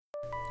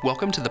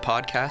Welcome to the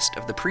podcast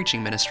of the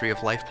preaching ministry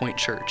of Life Point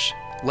Church,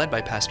 led by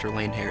Pastor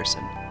Lane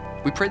Harrison.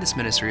 We pray this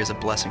ministry is a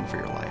blessing for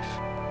your life.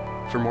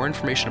 For more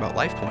information about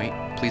Life Point,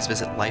 please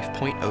visit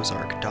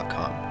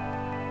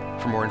lifepointozark.com.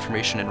 For more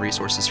information and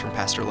resources from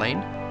Pastor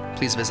Lane,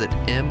 please visit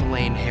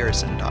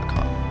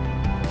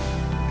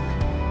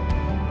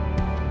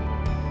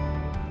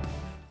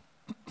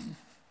mlaneharrison.com.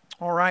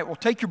 All right, well,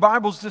 take your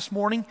Bibles this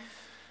morning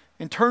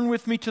and turn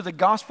with me to the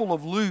Gospel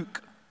of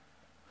Luke.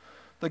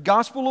 The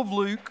Gospel of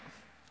Luke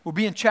will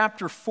be in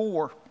chapter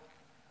 4.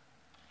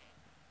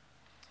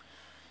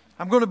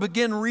 I'm going to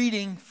begin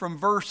reading from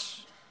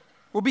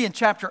we'll be in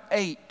chapter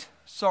 8.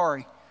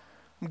 Sorry,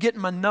 I'm getting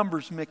my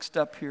numbers mixed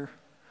up here.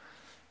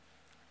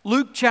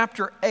 Luke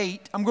chapter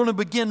 8, I'm going to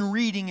begin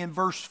reading in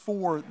verse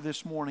 4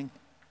 this morning.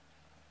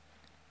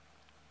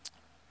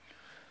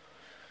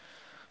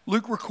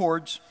 Luke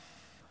records,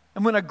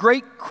 "And when a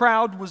great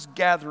crowd was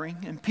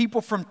gathering, and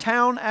people from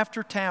town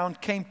after town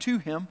came to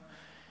him,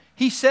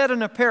 he said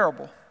in a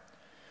parable,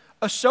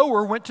 'A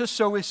sower went to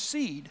sow his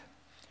seed.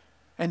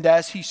 And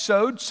as he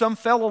sowed, some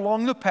fell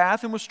along the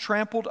path and was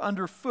trampled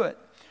underfoot,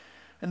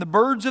 and the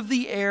birds of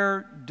the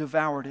air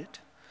devoured it.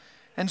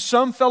 And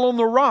some fell on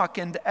the rock,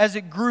 and as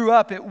it grew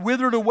up, it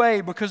withered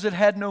away because it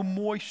had no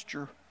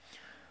moisture.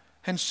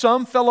 And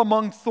some fell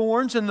among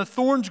thorns, and the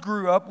thorns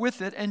grew up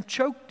with it and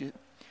choked it.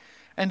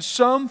 And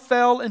some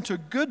fell into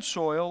good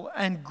soil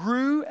and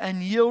grew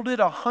and yielded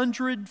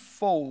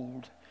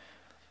 100-fold.'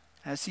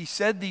 As he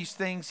said these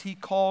things, he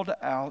called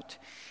out,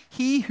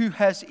 'He who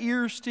has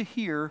ears to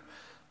hear,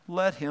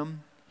 let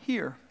him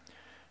hear.'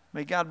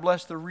 May God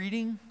bless the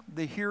reading,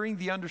 the hearing,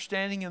 the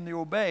understanding, and the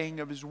obeying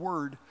of His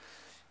Word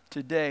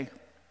today."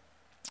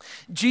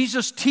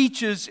 Jesus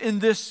teaches in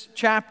this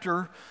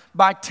chapter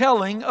by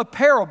telling a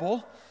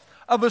parable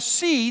of a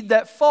seed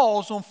that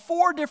falls on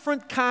 4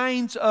 different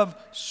kinds of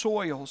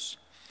soils.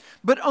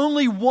 But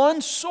only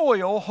one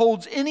soil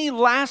holds any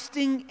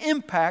lasting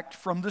impact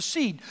from the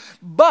seed.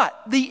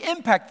 But the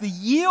impact, the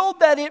yield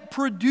that it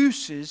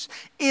produces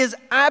is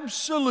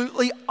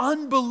absolutely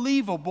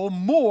unbelievable,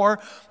 more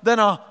than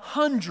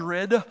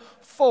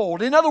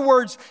 100-fold. In other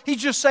words,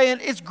 he's just saying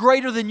it's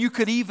greater than you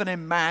could even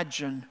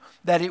imagine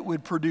that it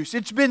would produce.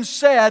 It's been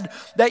said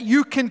that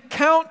you can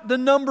count the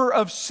number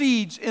of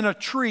seeds in a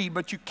tree,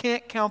 but you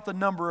can't count the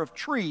number of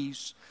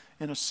trees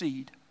in a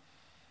seed.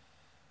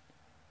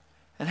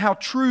 And how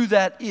true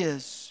that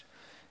is.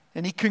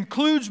 And he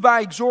concludes by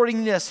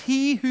exhorting this,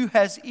 "He who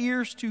has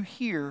ears to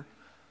hear,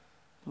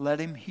 let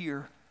him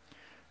hear."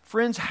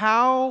 Friends,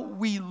 how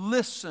we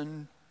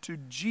listen to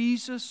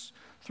Jesus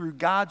through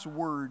God's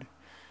Word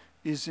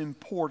is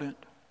important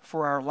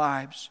for our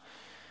lives.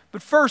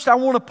 But first, I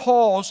want to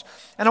pause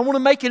and I want to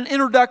make an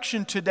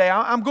introduction today.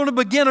 I'm going to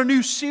begin a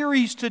new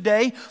series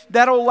today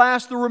that'll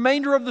last the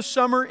remainder of the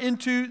summer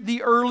into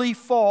the early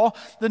fall.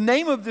 The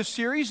name of this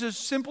series is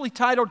simply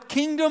titled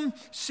Kingdom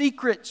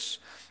Secrets.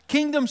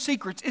 Kingdom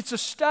Secrets. It's a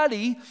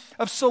study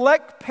of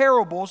select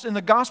parables in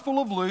the Gospel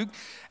of Luke.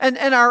 And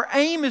our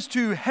aim is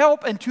to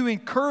help and to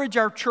encourage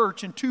our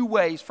church in 2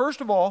 ways.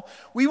 First of all,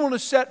 we want to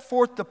set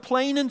forth the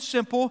plain and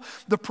simple,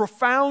 the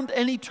profound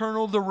and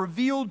eternal, the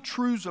revealed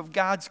truths of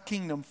God's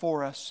kingdom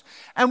for us.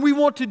 And we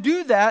want to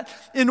do that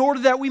in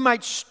order that we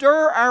might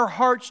stir our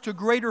hearts to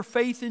greater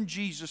faith in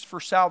Jesus for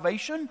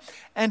salvation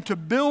and to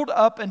build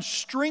up and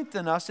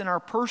strengthen us in our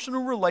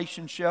personal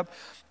relationship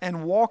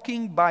and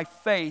walking by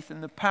faith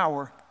in the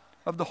power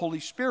of the Holy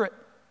Spirit.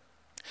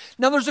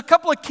 Now there's a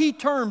couple of key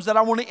terms that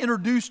I want to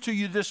introduce to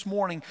you this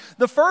morning.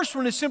 The first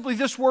one is simply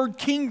this word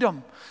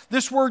kingdom.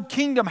 This word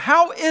kingdom.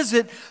 How is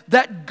it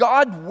that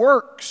God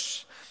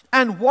works?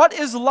 And what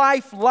is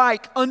life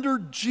like under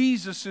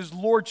Jesus'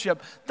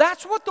 lordship?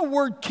 That's what the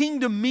word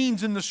kingdom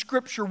means in the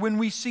Scripture when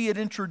we see it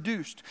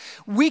introduced.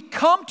 We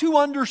come to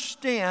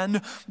understand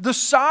the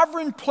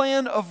sovereign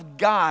plan of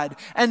God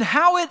and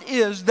how it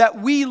is that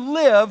we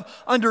live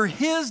under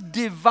His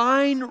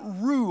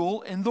divine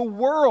rule in the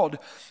world.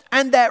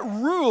 And that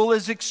rule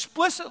is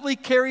explicitly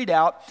carried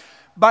out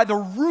by the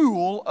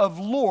rule of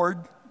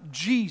Lord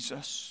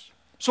Jesus.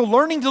 So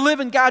learning to live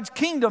in God's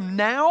kingdom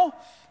now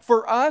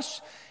for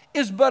us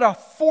is but a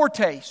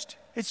foretaste.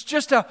 It's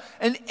just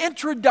an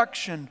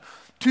introduction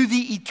to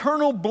the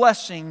eternal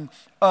blessing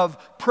of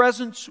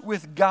presence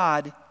with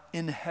God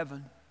in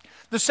heaven.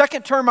 The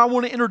second term I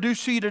want to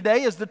introduce to you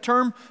today is the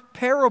term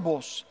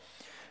parables.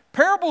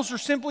 Parables are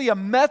simply a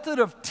method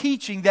of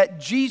teaching that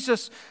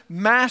Jesus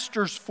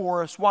masters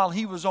for us while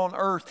He was on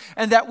earth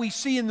and that we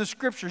see in the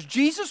Scriptures.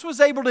 Jesus was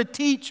able to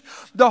teach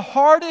the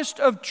hardest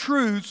of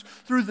truths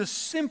through the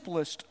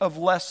simplest of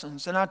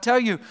lessons. And I tell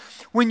you,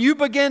 when you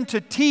begin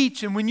to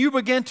teach and when you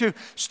begin to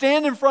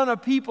stand in front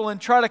of people and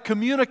try to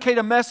communicate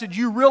a message,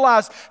 you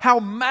realize how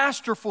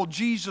masterful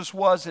Jesus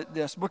was at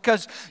this,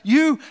 because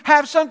you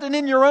have something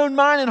in your own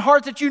mind and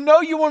heart that you know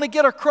you want to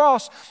get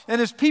across,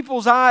 and as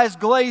people's eyes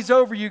glaze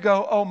over, you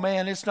go, "Oh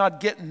man, it's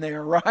not getting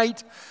there,"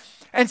 right?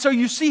 And so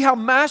you see how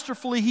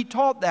masterfully He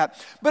taught that.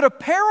 But a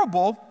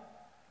parable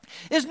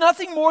is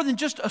nothing more than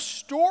just a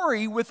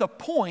story with a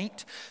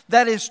point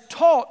that is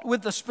taught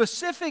with a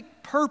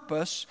specific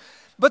purpose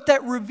but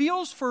that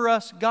reveals for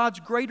us God's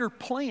greater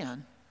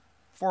plan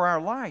for our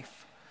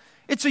life.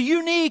 It's a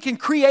unique and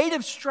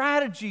creative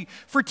strategy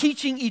for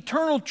teaching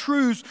eternal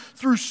truths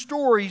through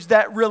stories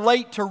that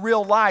relate to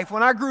real life.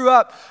 When I grew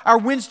up, our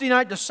Wednesday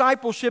night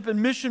discipleship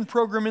and mission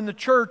program in the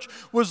church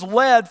was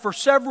led for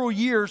several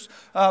years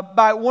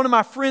by one of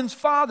my friend's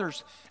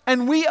fathers.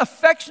 And we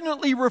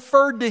affectionately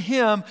referred to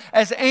him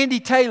as Andy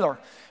Taylor,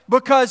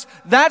 because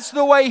that's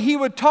the way he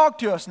would talk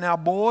to us. Now,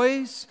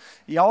 boys,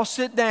 y'all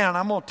sit down.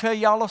 I'm going to tell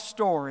y'all a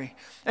story.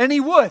 And he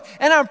would.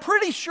 And I'm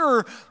pretty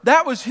sure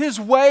that was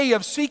his way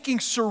of seeking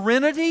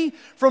serenity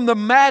from the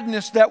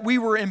madness that we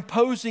were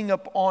imposing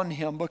upon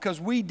him, because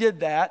we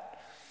did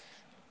that,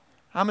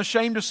 I'm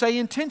ashamed to say,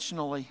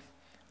 intentionally.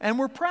 And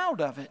we're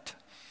proud of it.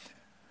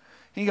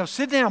 He goes,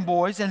 sit down,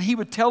 boys. And he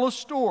would tell a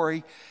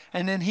story,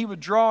 and then he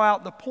would draw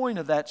out the point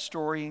of that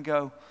story and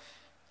go,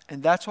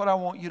 and that's what I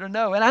want you to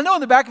know. And I know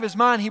in the back of his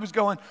mind he was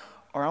going,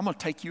 all right, I'm going to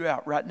take you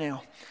out right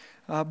now.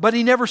 But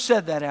he never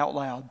said that out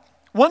loud.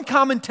 One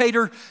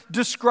commentator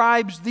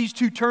describes these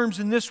two terms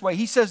in this way.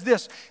 He says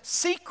this: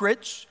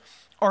 secrets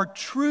are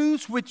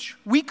truths which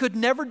we could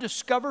never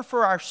discover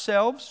for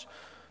ourselves,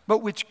 but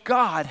which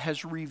God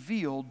has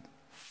revealed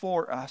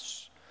for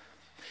us.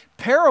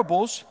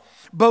 Parables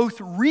both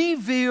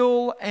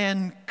reveal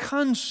and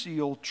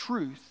conceal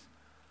truth.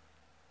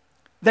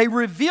 They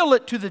reveal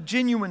it to the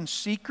genuine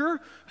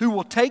seeker who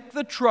will take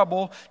the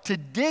trouble to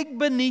dig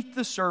beneath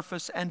the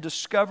surface and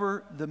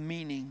discover the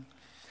meaning.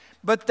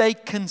 But they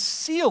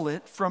conceal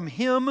it from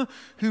him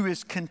who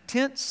is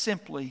content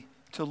simply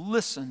to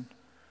listen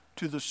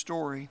to the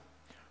story.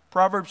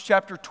 Proverbs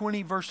chapter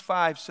 20, verse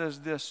 5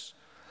 says this: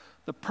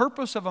 the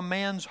purpose of a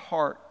man's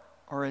heart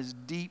are as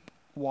deep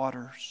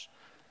waters,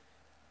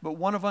 but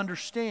one of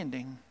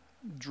understanding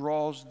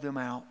draws them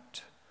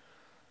out.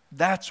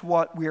 That's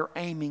what we're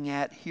aiming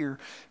at here.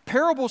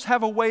 Parables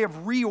have a way of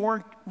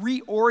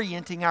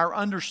reorienting our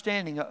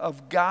understanding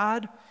of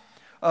God,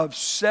 of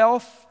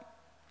self,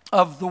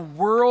 of the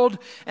world,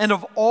 and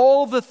of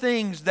all the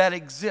things that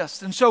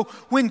exist. And so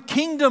when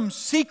kingdom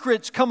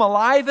secrets come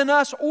alive in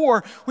us,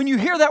 or when you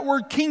hear that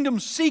word kingdom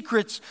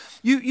secrets,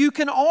 you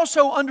can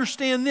also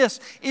understand this: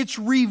 it's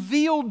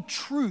revealed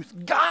truth.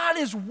 God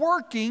is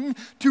working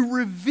to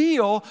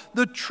reveal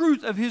the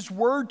truth of His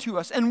Word to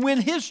us. And when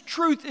His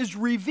truth is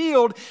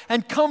revealed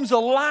and comes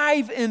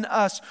alive in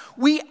us,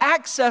 we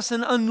access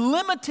an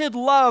unlimited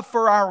love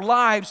for our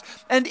lives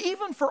and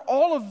even for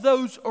all of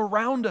those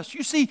around us.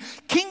 You see,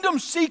 kingdom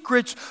secrets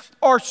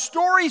are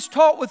stories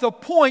taught with a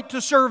point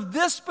to serve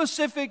this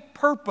specific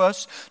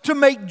purpose: to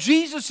make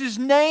Jesus'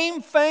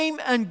 name,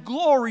 fame, and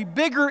glory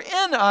bigger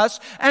in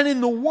us and in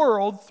the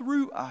world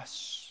through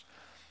us.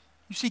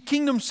 You see,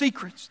 kingdom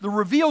secrets, the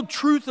revealed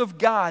truth of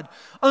God,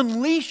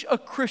 unleash a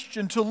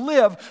Christian to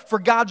live for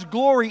God's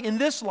glory in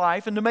this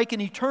life and to make an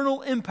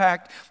eternal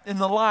impact in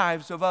the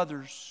lives of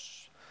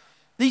others.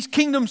 These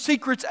kingdom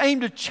secrets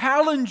aim to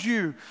challenge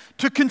you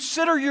to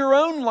consider your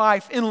own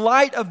life in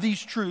light of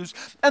these truths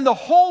and the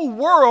whole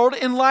world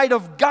in light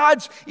of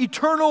God's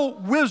eternal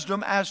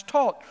wisdom as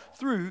taught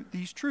through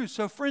these truths.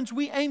 So friends,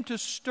 we aim to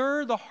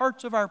stir the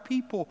hearts of our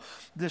people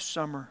this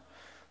summer,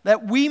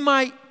 that we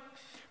might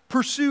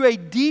pursue a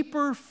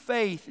deeper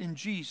faith in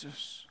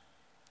Jesus,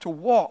 to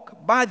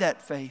walk by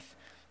that faith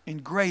in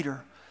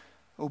greater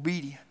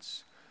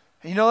obedience.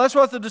 And you know, that's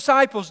what the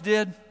disciples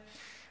did.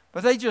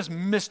 But they just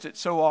missed it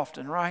so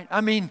often, right? I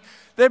mean,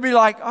 they'd be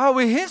like, oh,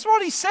 well, here's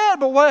what he said,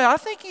 but what I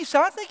think he's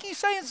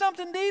saying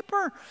something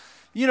deeper.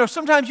 You know,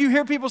 sometimes you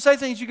hear people say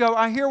things, you go,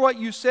 I hear what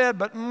you said,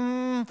 but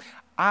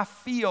I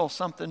feel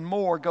something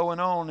more going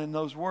on in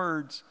those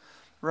words,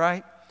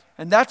 right?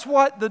 And that's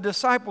what the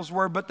disciples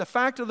were. But the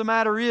fact of the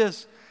matter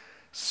is,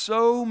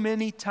 so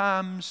many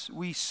times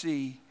we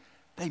see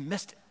they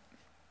missed it.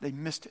 They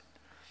missed it.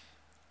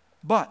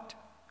 But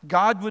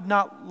God would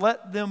not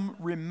let them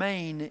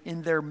remain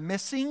in their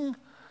missing.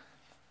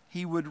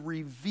 He would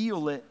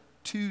reveal it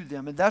to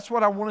them. And that's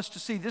what I want us to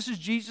see. This is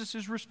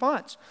Jesus'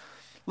 response.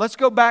 Let's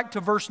go back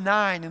to verse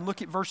 9 and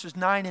look at verses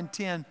 9 and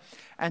 10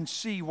 and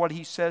see what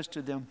He says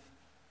to them.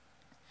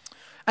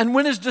 And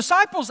when His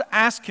disciples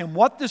asked Him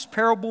what this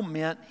parable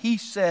meant, He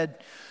said,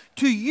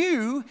 to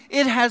you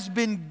it has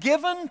been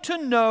given to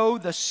know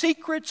the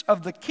secrets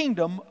of the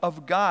kingdom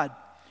of God.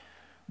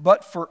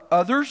 But for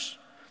others,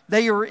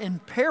 they are in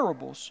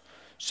parables,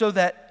 so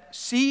that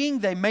seeing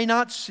they may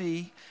not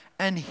see,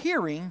 and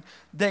hearing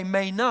they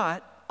may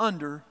not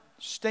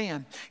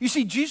understand. You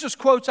see, Jesus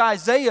quotes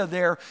Isaiah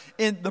there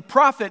in the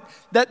prophet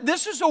that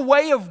this is a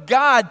way of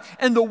God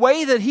and the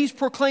way that He's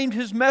proclaimed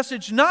His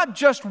message, not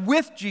just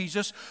with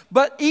Jesus,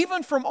 but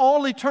even from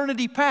all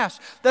eternity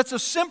past. That's a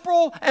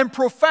simple and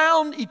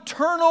profound,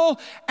 eternal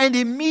and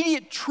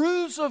immediate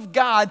truths of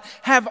God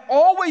have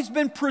always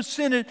been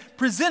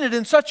presented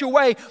in such a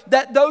way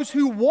that those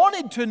who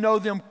wanted to know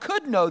them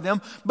could know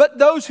them, but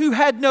those who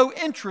had no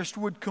interest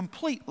would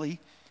completely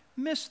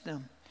miss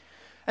them.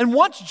 And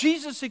once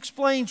Jesus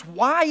explains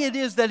why it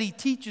is that He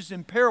teaches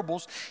in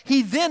parables,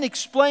 He then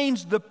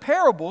explains the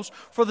parables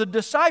for the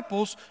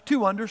disciples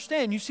to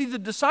understand. You see, the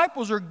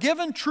disciples are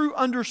given true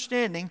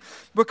understanding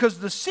because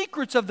the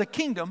secrets of the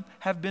kingdom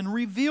have been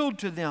revealed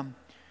to them.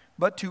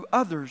 But to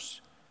others,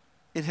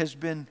 it has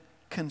been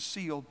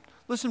concealed.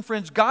 Listen,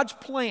 friends, God's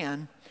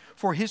plan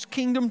for His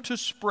kingdom to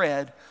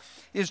spread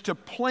is to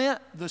plant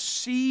the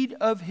seed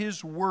of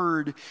His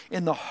word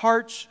in the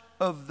hearts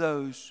of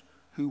those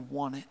who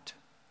want it.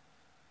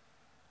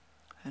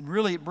 And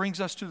really, it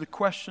brings us to the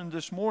question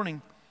this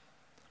morning,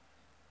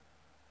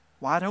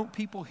 why don't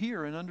people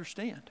hear and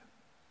understand?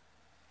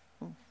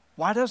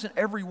 Why doesn't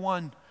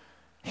everyone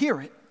hear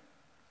it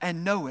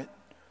and know it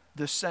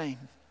the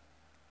same?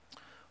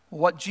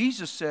 What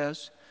Jesus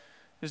says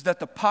is that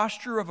the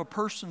posture of a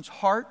person's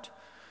heart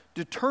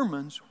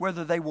determines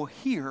whether they will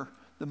hear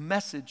the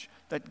message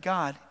that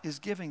God is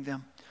giving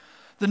them.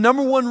 The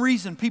number one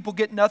reason people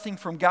get nothing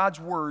from God's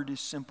word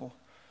is simple.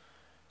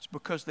 It's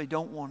because they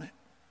don't want it.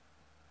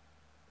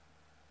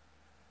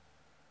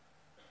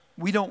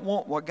 We don't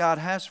want what God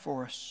has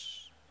for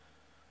us,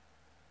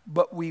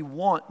 but we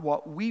want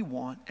what we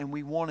want, and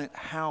we want it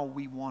how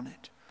we want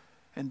it.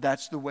 And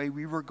that's the way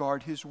we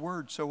regard His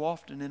word so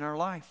often in our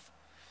life.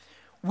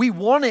 We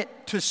want it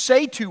to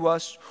say to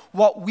us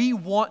what we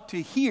want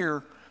to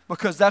hear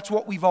because that's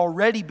what we've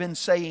already been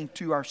saying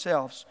to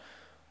ourselves.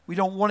 We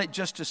don't want it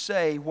just to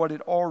say what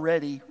it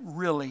already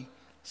really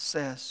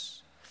says.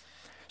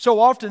 So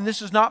often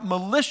this is not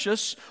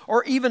malicious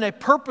or even a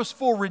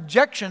purposeful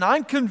rejection.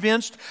 I'm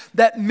convinced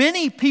that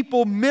many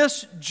people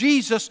miss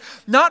Jesus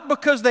not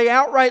because they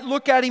outright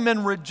look at Him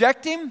and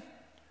reject Him,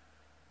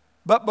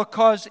 but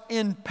because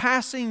in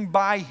passing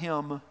by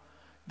Him,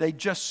 they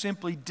just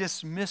simply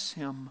dismiss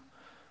Him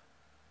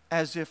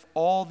as if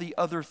all the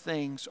other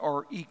things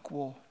are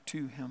equal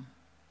to Him.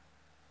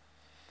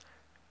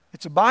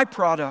 It's a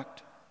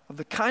byproduct of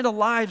the kind of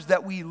lives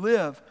that we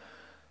live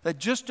that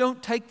just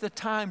don't take the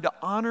time to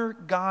honor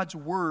God's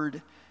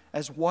word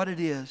as what it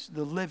is,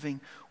 the living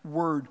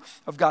word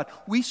of God.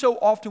 We so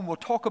often will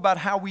talk about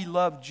how we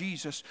love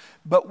Jesus,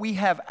 but we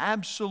have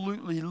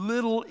absolutely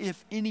little,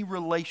 if any,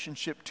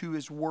 relationship to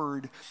His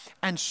word.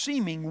 And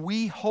seeming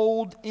we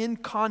hold in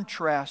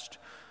contrast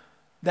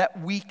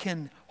that we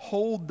can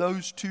hold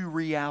those two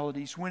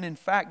realities, when in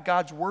fact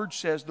God's word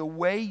says the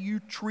way you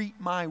treat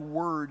my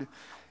word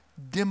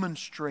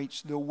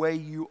demonstrates the way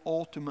you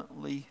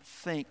ultimately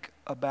think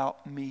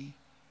about me.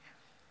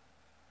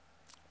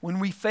 When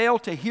we fail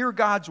to hear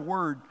God's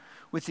word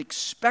with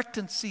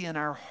expectancy in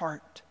our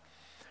heart,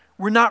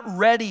 we're not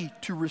ready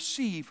to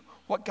receive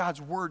what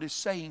God's word is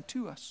saying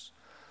to us.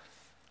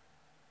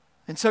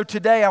 And so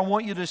today I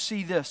want you to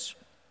see this.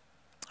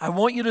 I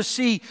want you to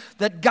see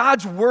that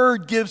God's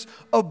word gives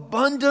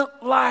abundant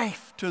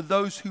life to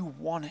those who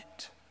want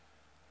it,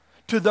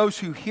 to those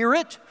who hear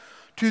it,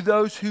 to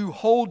those who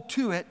hold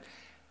to it,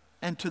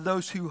 and to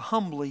those who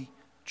humbly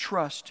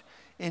trust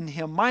in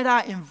Him. Might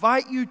I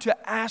invite you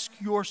to ask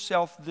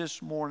yourself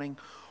this morning,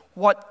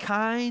 what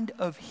kind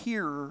of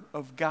hearer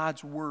of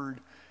God's word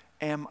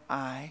am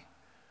I?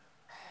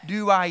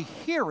 Do I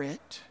hear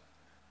it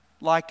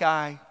like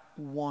I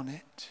want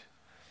it?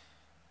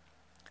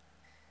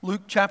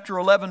 Luke chapter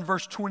 11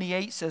 verse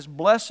 28 says,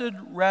 "Blessed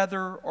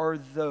rather are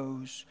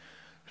those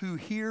who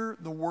hear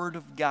the word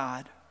of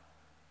God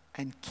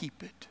and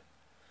keep it."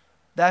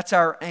 That's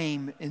our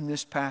aim in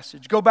this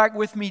passage. Go back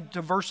with me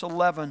to verse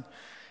 11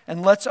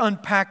 and let's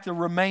unpack the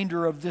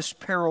remainder of this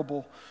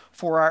parable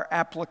for our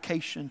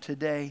application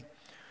today.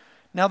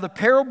 Now the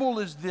parable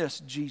is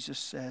this, Jesus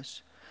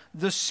says.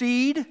 The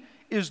seed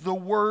is the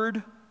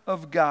word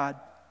of God.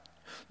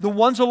 The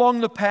ones along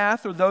the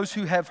path are those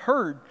who have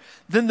heard.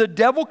 Then the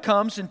devil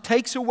comes and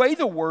takes away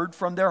the word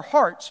from their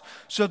hearts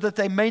so that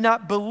they may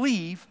not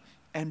believe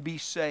and be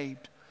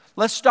saved.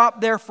 Let's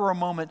stop there for a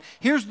moment.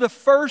 Here's the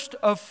first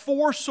of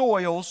 4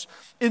 soils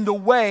in the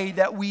way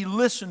that we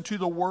listen to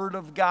the Word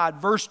of God.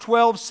 Verse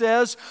 12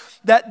 says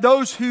that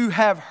those who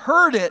have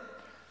heard it,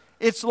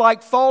 it's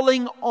like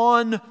falling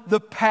on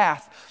the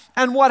path.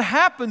 And what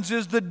happens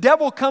is the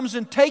devil comes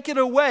and takes it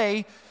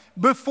away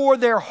before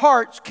their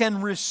hearts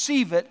can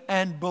receive it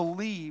and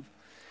believe.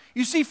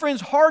 You see,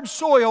 friends, hard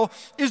soil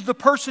is the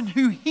person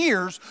who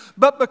hears,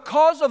 but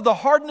because of the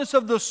hardness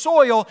of the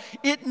soil,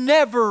 it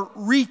never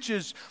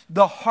reaches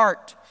the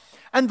heart.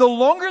 And the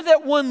longer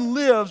that one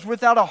lives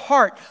without a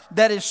heart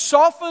that is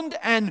softened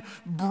and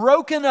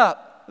broken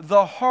up,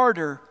 the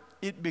harder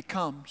it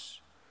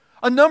becomes.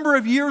 A number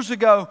of years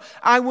ago,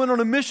 I went on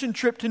a mission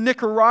trip to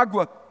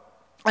Nicaragua.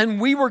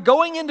 And we were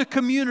going into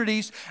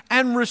communities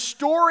and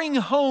restoring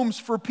homes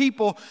for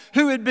people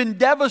who had been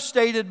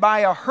devastated by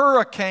a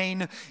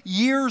hurricane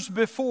years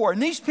before.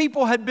 And these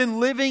people had been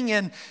living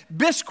in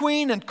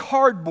bisqueen and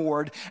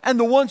cardboard. And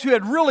the ones who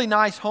had really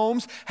nice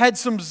homes had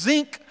some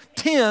zinc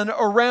tin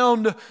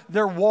around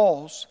their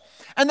walls.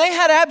 And they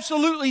had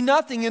absolutely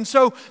nothing. And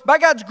so by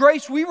God's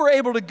grace, we were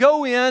able to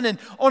go in and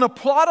on a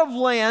plot of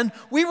land,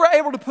 we were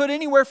able to put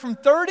anywhere from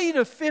 30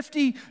 to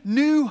 50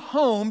 new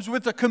homes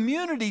with a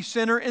community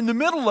center in the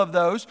middle of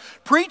those,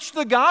 preach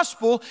the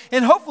gospel,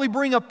 and hopefully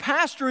bring a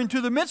pastor into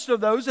the midst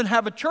of those and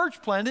have a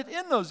church planted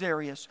in those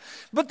areas.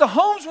 But the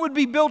homes would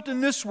be built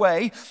in this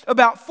way,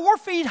 about 4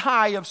 feet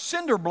high of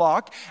cinder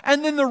block,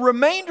 and then the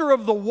remainder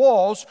of the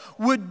walls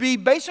would be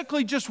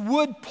basically just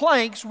wood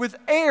planks with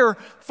air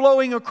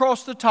flowing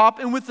across the top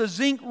and with a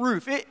zinc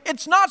roof.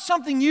 It's not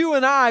something you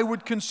and I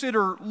would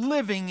consider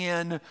living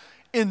in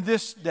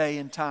this day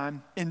and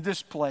time, in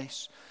this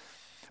place.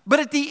 But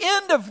at the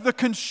end of the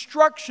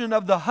construction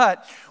of the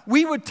hut,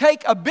 we would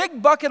take a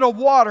big bucket of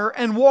water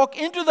and walk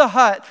into the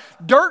hut,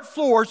 dirt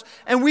floors,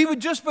 and we would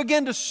just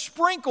begin to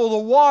sprinkle the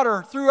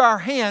water through our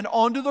hand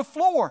onto the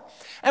floor.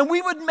 And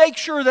we would make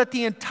sure that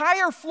the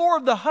entire floor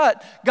of the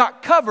hut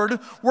got covered,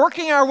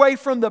 working our way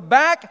from the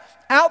back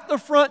out the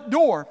front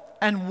door.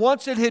 And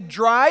once it had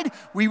dried,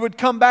 we would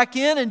come back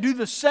in and do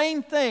the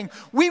same thing.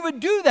 We would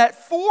do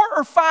that 4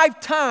 or 5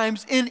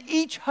 times in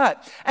each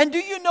hut. And do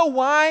you know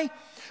why?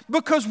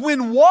 Because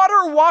when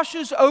water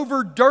washes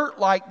over dirt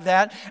like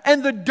that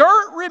and the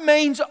dirt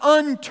remains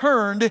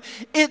unturned,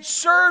 it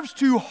serves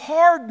to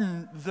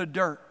harden the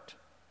dirt.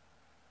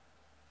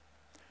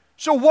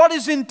 So what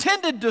is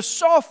intended to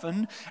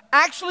soften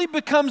actually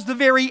becomes the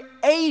very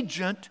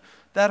agent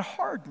that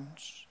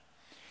hardens.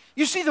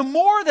 You see, the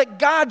more that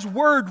God's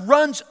Word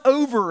runs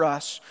over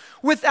us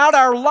without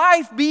our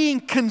life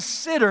being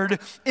considered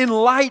in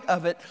light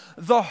of it,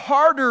 the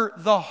harder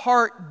the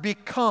heart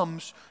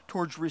becomes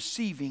towards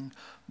receiving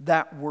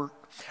that work.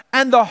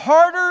 And the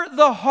harder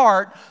the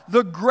heart,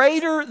 the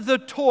greater the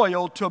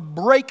toil to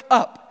break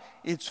up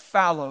its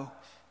fallow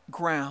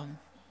ground.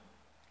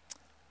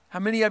 How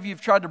many of you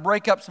have tried to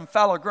break up some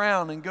fallow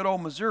ground in good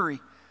old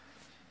Missouri,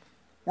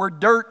 where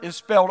dirt is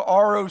spelled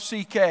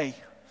R-O-C-K?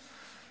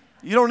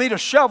 You don't need a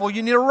shovel,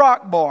 you need a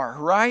rock bar,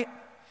 right?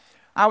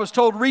 I was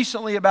told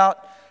recently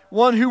about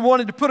one who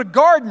wanted to put a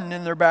garden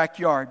in their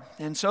backyard.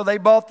 And so they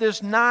bought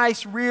this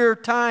nice rear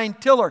tine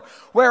tiller.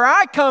 Where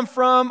I come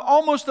from,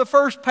 almost the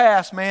first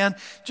pass, man,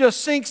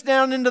 just sinks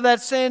down into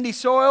that sandy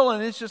soil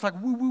and it's just like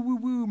woo, woo, woo,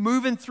 woo,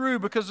 moving through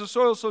because the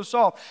soil's so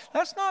soft.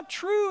 That's not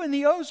true in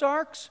the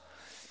Ozarks.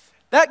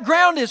 That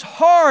ground is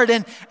hard,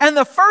 and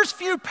the first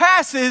few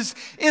passes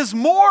is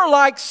more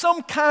like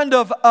some kind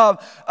of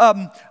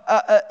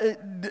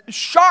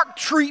shock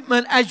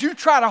treatment as you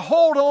try to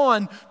hold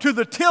on to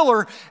the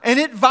tiller, and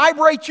it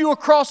vibrates you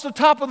across the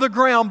top of the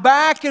ground,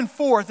 back and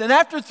forth. And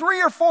after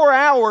 3 or 4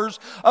 hours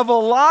of a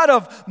lot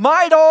of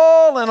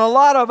Midol and a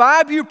lot of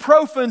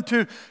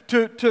ibuprofen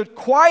to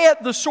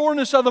quiet the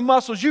soreness of the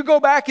muscles, you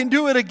go back and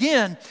do it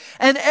again.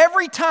 And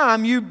every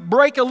time you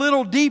break a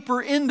little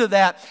deeper into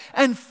that,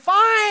 and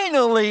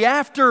finally,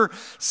 after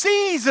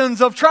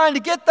seasons of trying to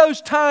get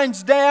those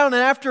tines down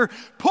and after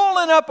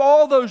pulling up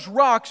all those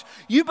rocks,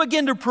 you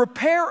begin to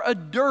prepare a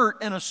dirt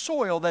and a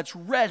soil that's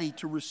ready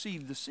to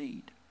receive the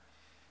seed.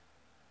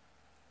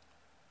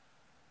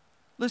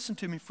 Listen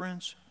to me,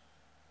 friends.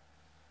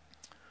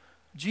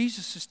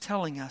 Jesus is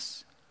telling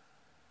us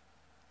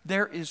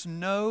there is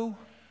no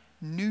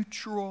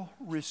neutral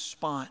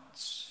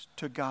response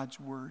to God's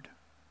Word.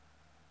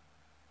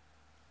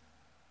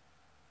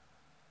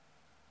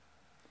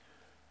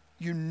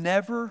 You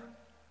never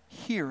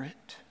hear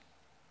it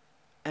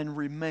and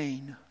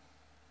remain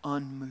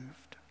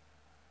unmoved.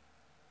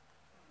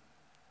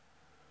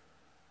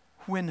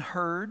 When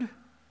heard,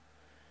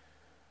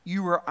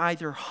 you are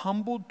either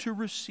humbled to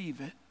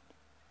receive it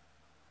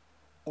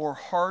or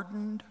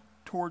hardened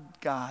toward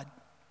God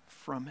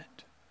from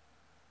it.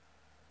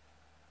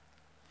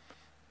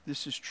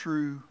 This is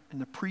true in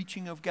the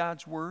preaching of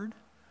God's Word.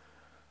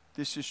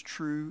 This is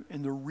true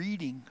in the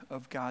reading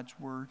of God's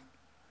Word.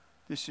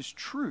 This is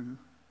true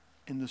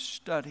in the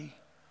study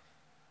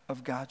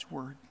of God's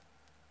Word.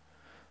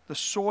 The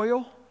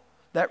soil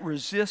that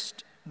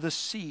resists the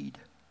seed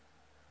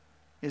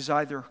is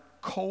either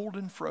cold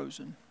and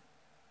frozen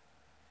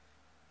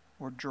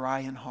or dry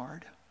and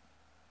hard.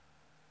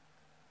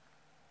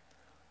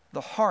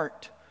 The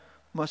heart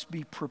must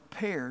be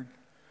prepared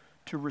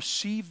to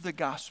receive the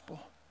gospel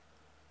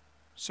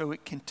so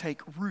it can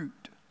take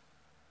root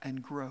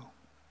and grow.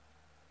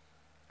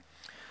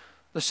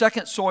 The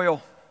second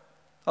soil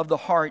of the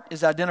heart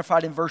is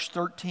identified in verse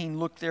 13.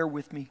 Look there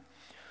with me.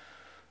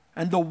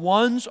 And the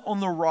ones on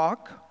the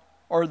rock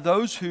are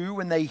those who,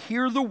 when they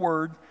hear the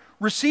word,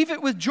 receive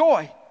it with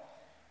joy.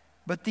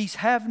 But these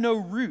have no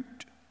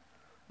root.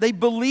 They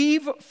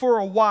believe for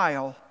a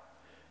while,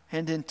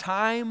 and in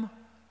time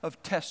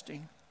of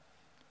testing,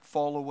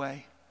 fall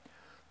away.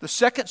 The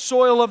second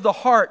soil of the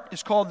heart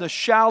is called the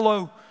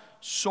shallow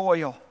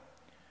soil.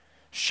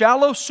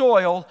 Shallow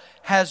soil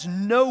has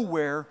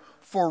nowhere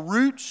for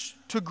roots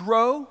to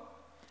grow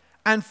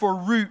and for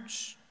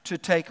roots to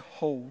take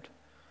hold.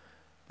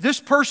 This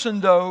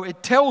person, though,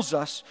 it tells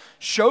us,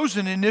 shows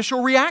an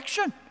initial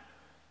reaction,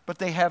 but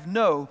they have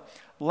no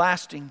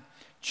lasting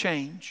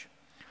change.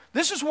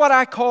 This is what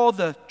I call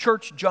the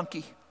church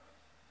junkie.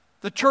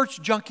 the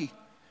church junkie.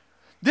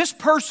 This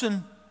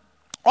person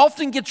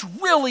often gets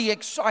really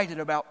excited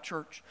about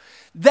church.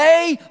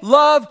 They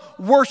love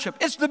worship.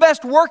 It's the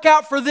best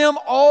workout for them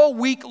all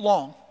week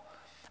long.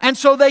 And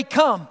so they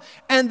come,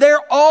 and they're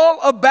all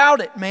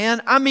about it,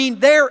 man. I mean,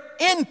 they're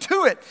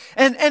into it.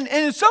 And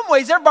in some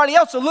ways, everybody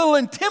else is a little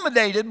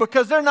intimidated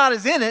because they're not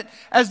as in it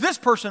as this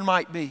person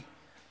might be.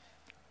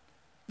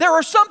 There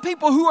are some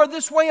people who are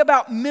this way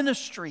about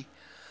ministry.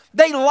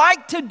 They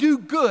like to do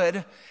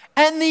good,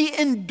 and the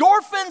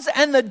endorphins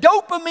and the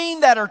dopamine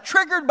that are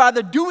triggered by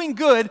the doing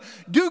good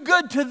do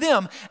good to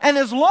them. And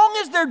as long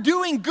as they're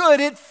doing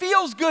good, it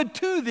feels good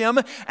to them.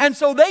 And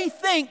so they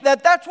think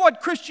that that's what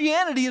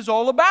Christianity is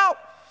all about.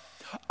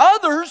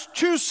 Others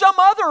choose some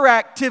other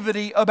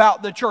activity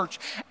about the church,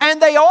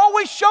 and they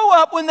always show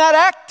up when that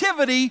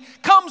activity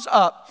comes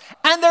up,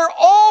 and they're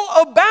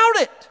all about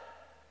it.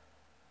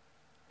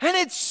 And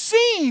it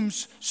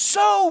seems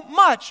so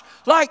much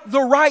like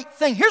the right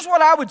thing. Here's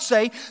what I would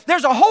say.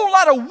 There's a whole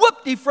lot of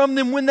whoop-de from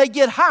them when they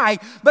get high,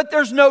 but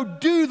there's no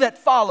dew that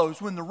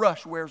follows when the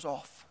rush wears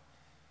off.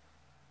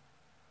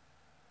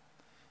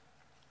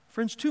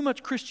 Friends, too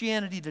much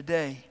Christianity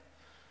today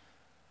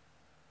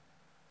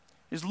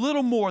is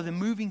little more than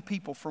moving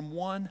people from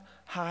one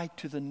high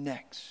to the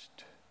next.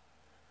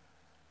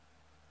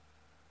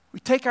 We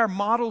take our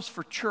models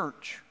for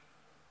church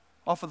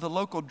off of the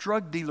local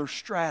drug dealer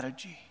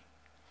strategy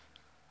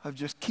of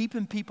just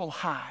keeping people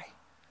high,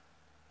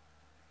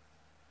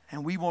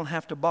 and we won't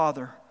have to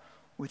bother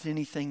with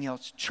anything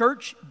else.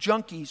 Church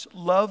junkies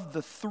love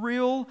the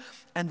thrill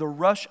and the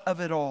rush of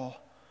it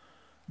all,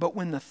 but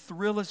when the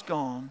thrill is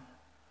gone,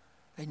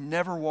 they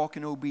never walk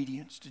in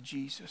obedience to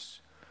Jesus.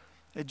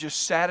 They're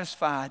just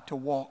satisfied to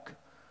walk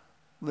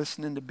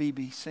listening to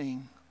BB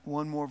sing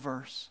one more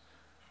verse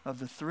of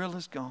the thrill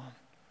is gone.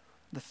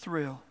 The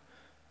thrill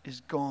is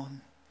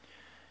gone.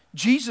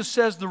 Jesus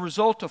says the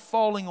result of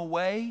falling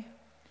away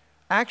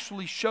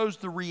actually shows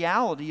the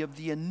reality of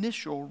the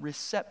initial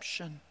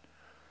reception.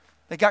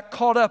 They got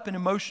caught up in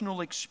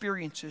emotional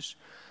experiences.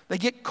 They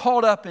get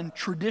caught up in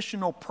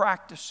traditional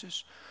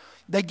practices.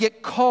 They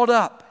get caught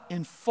up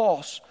in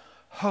false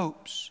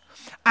hopes.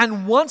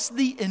 And once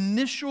the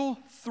initial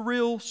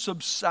thrill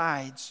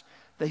subsides,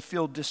 they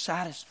feel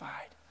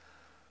dissatisfied.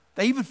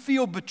 They even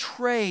feel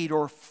betrayed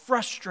or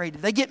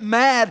frustrated. They get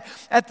mad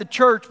at the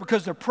church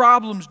because their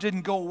problems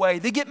didn't go away.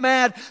 They get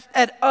mad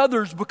at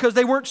others because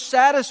they weren't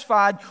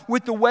satisfied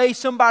with the way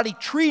somebody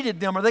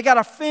treated them, or they got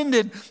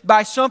offended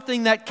by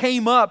something that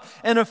came up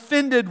and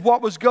offended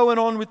what was going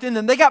on within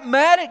them. They got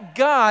mad at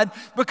God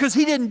because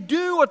He didn't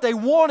do what they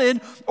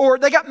wanted, or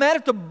they got mad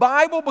at the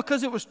Bible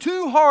because it was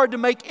too hard to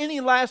make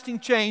any lasting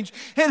change.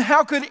 And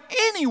how could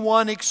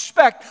anyone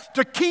expect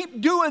to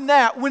keep doing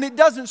that when it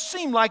doesn't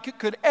seem like it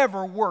could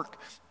ever work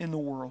in the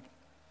world?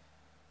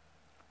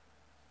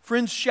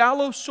 Friends,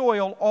 shallow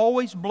soil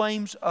always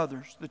blames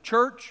others, the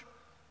church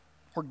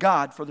or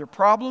God, for their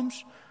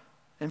problems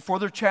and for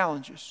their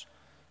challenges,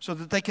 so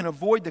that they can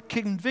avoid the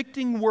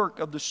convicting work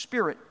of the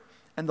Spirit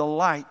and the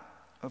light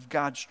of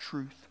God's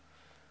truth.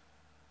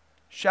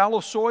 Shallow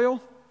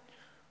soil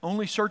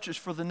only searches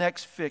for the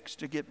next fix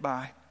to get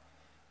by,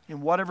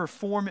 in whatever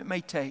form it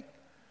may take,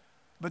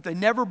 but they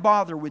never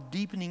bother with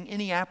deepening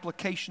any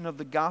application of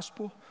the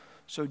gospel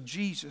so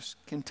Jesus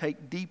can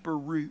take deeper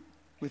root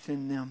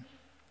within them.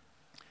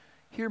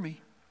 Hear me.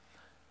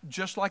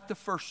 Just like the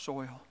first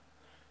soil,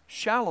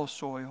 shallow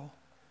soil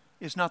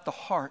is not the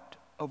heart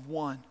of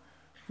one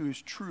who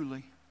is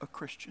truly a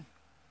Christian.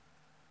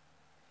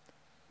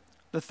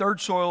 The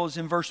third soil is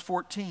in verse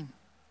 14.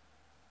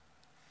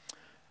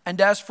 And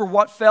as for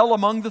what fell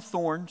among the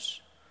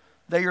thorns,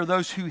 they are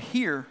those who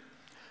hear,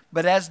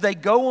 but as they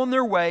go on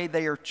their way,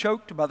 they are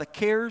choked by the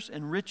cares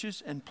and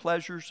riches and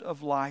pleasures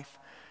of life,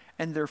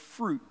 and their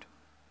fruit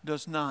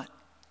does not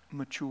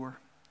mature.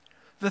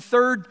 The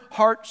third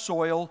heart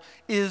soil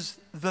is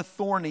the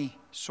thorny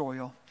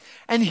soil.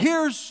 And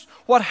here's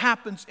what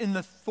happens in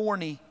the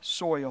thorny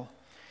soil.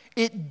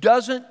 It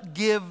doesn't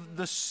give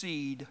the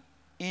seed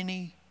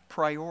any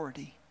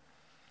priority.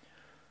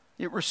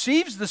 It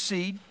receives the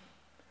seed,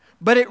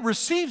 but it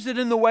receives it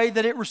in the way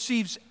that it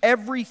receives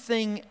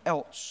everything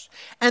else.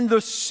 And the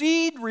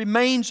seed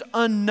remains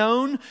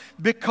unknown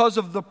because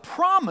of the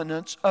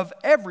prominence of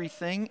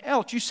everything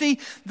else. You see,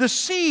 the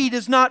seed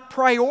is not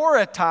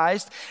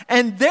prioritized,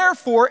 and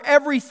therefore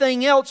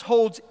everything else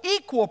holds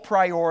equal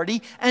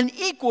priority and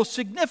equal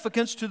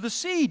significance to the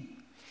seed.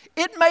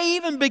 It may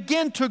even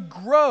begin to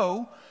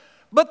grow,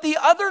 but the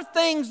other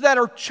things that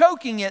are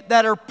choking it,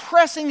 that are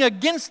pressing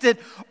against it,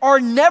 are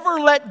never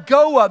let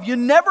go of. You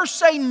never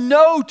say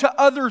no to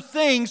other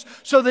things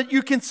so that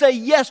you can say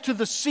yes to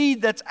the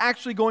seed that's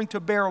actually going to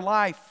bear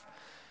life.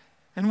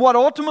 And what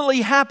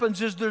ultimately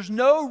happens is there's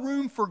no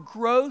room for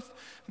growth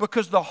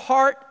because the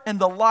heart and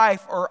the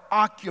life are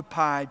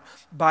occupied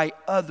by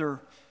other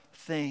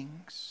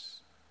things.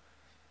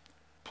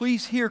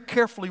 Please hear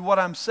carefully what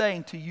I'm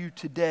saying to you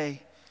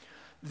today.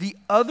 The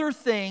other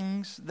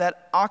things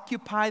that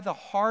occupy the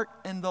heart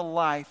and the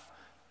life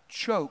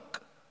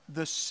choke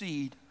the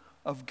seed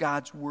of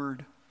God's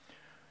Word.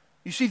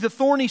 You see, the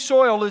thorny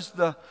soil is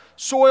the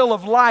soil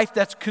of life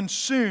that's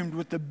consumed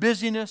with the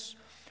busyness,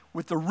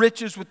 with the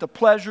riches, with the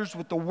pleasures,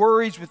 with the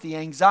worries, with the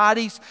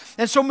anxieties.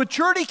 And so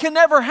maturity can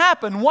never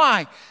happen.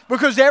 Why?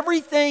 Because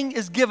everything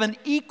is given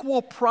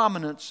equal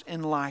prominence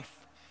in life.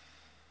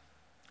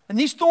 And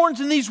these thorns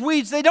and these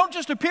weeds, they don't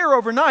just appear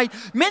overnight.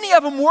 Many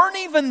of them weren't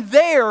even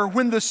there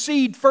when the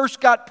seed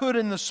first got put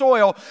in the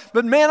soil.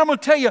 But man, I'm going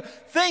to tell you,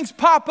 things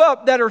pop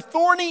up that are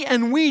thorny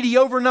and weedy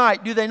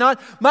overnight, do they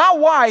not? My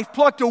wife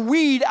plucked a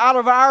weed out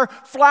of our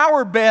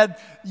flower bed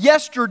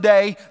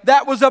yesterday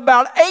that was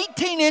about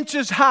 18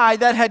 inches high,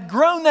 that had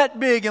grown that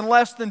big in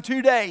less than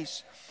 2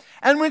 days.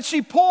 And when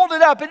she pulled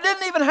it up, it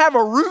didn't even have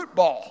a root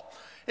ball.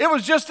 It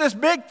was just this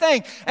big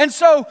thing. And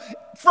so,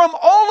 from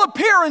all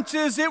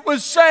appearances, it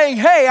was saying,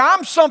 hey,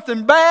 I'm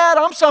something bad,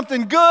 I'm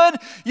something good,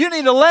 you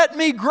need to let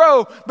me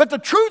grow. But the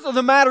truth of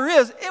the matter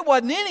is, it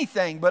wasn't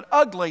anything but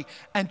ugly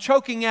and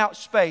choking out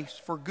space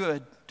for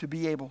good to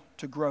be able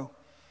to grow.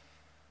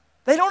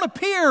 They don't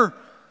appear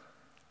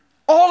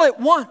all at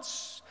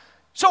once.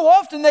 So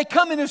often they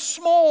come in as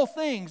small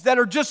things that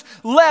are just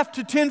left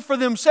to tend for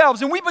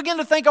themselves. And we begin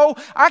to think, oh,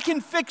 I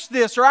can fix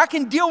this, or I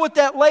can deal with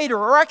that later,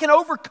 or I can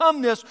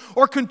overcome this,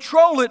 or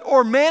control it,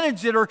 or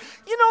manage it, or,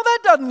 that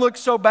doesn't look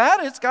so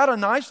bad. It's got a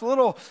nice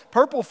little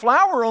purple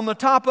flower on the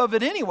top of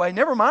it anyway.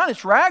 Never mind,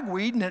 it's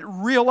ragweed, and it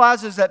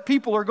realizes that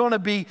people are going to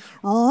be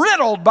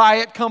riddled by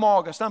it come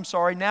August. I'm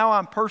sorry, now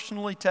I'm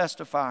personally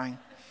testifying.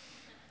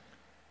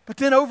 But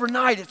then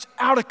overnight, it's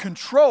out of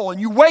control. And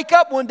you wake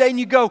up one day and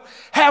you go,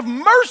 have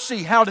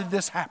mercy, how did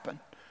this happen?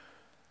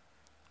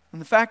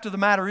 And the fact of the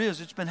matter is,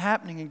 it's been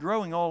happening and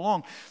growing all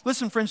along.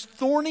 Listen, friends,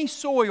 thorny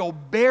soil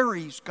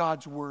buries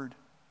God's word.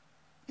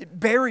 It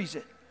buries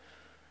it.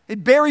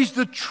 It buries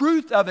the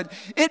truth of it.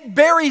 It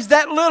buries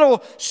that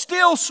little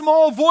still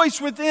small voice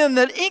within,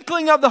 that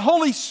inkling of the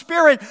Holy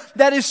Spirit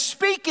that is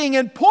speaking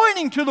and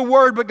pointing to the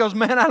Word, but goes,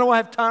 man, I don't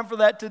have time for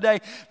that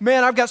today.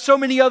 Man, I've got so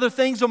many other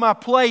things on my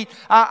plate.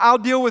 I'll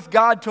deal with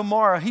God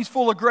tomorrow. He's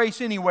full of grace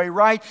anyway,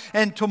 right?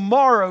 And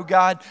tomorrow,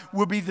 God,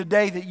 will be the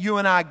day that you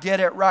and I get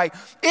it right.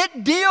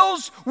 It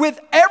deals with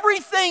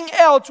everything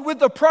else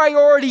with a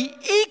priority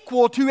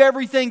equal to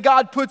everything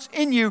God puts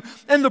in you.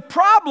 And the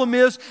problem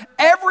is,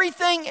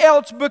 everything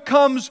else becomes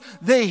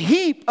the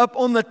heap up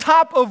on the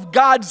top of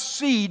God's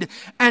seed,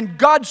 and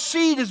God's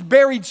seed is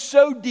buried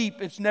so deep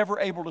it's never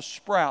able to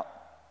sprout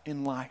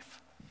in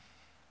life.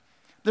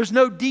 There's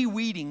no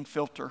de-weeding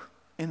filter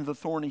in the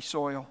thorny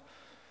soil.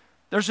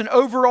 There's an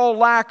overall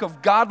lack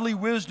of godly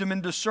wisdom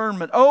and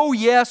discernment. Oh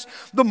yes,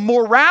 the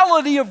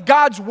morality of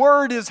God's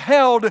Word is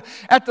held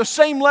at the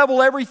same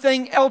level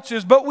everything else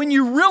is. But when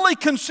you really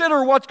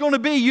consider what's going to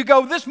be, you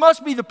go, this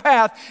must be the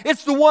path.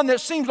 It's the one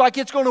that seems like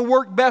it's going to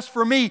work best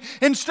for me.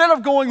 Instead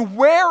of going,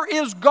 where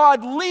is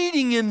God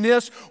leading in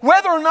this?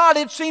 Whether or not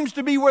it seems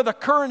to be where the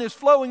current is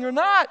flowing or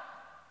not.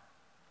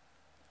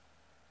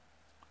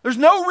 There's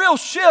no real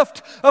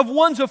shift of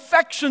one's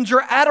affections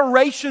or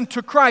adoration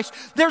to Christ.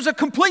 There's a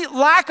complete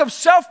lack of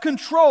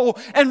self-control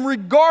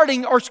and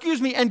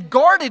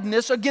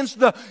guardedness against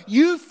the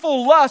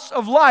youthful lusts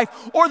of life,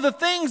 or the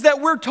things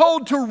that we're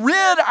told to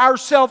rid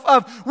ourselves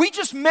of. We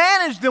just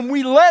manage them.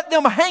 We let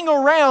them hang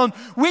around.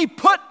 We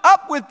put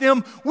up with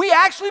them. We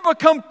actually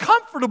become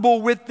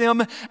comfortable with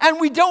them, and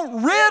we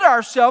don't rid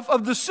ourselves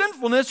of the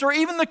sinfulness or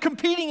even the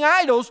competing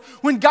idols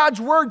when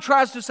God's Word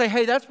tries to say,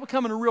 hey, that's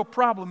becoming a real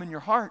problem in your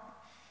heart.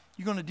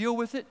 You going to deal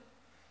with it?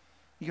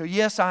 You go,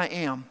 yes, I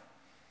am.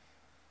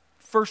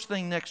 First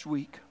thing next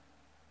week.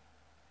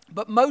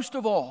 But most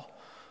of all,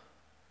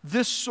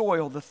 this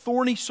soil, the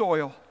thorny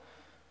soil,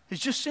 is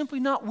just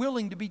simply not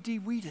willing to be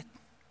de-weeded.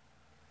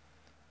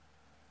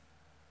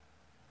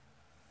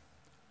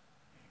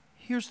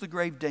 Here's the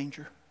grave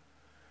danger.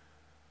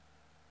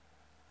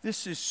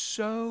 This is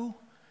so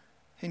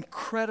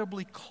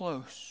incredibly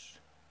close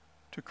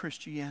to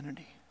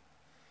Christianity.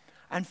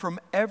 And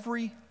from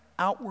every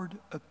outward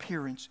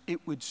appearance,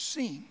 it would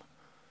seem,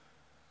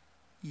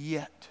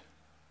 yet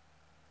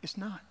it's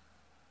not.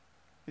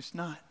 It's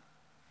not.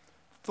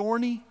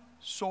 Thorny,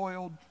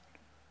 soiled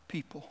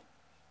people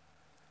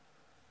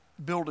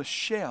build a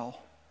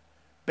shell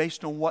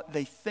based on what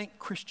they think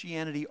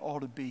Christianity ought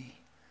to be,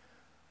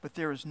 but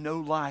there is no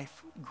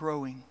life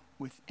growing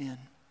within.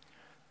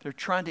 They're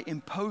trying to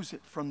impose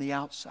it from the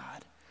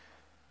outside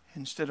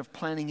instead of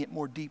planting it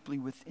more deeply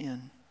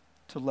within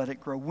to let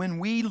it grow. When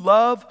we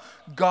love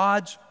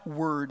God's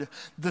Word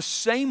the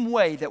same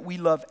way that we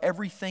love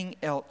everything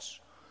else,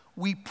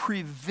 we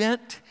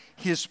prevent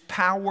His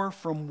power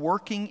from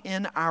working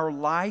in our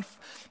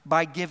life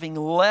by giving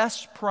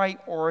less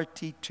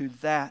priority to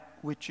that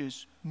which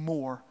is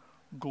more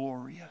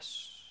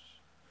glorious.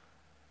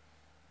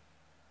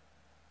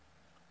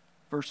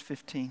 Verse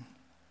 15.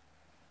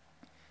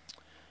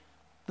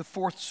 The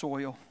fourth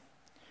soil.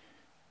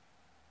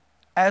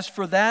 As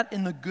for that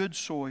in the good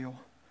soil,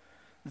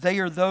 they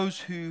are those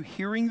who,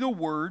 hearing the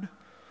word,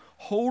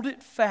 hold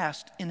it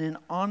fast in an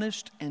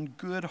honest and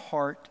good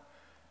heart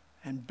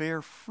and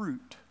bear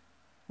fruit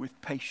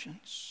with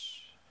patience.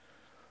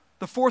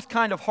 The fourth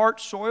kind of heart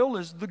soil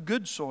is the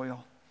good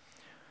soil.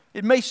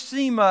 It may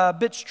seem a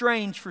bit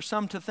strange for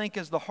some to think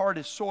as the heart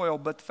is soil,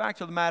 but the fact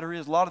of the matter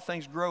is a lot of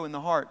things grow in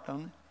the heart,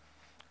 don't they?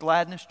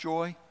 Gladness,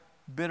 joy,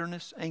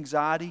 bitterness,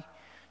 anxiety,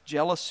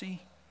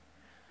 jealousy.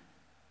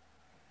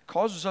 It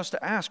causes us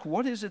to ask,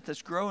 what is it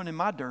that's growing in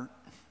my dirt?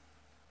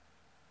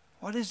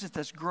 What is it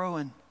that's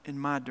growing in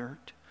my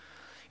dirt?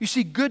 You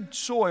see, good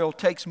soil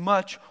takes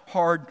much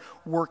hard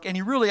work, and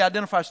he really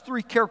identifies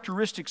three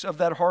characteristics of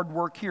that hard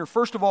work here.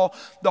 First of all,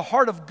 the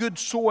heart of good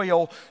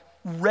soil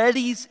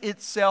readies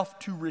itself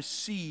to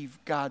receive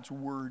God's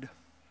word.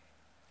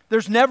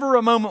 There's never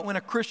a moment when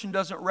a Christian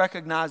doesn't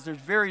recognize there's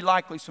very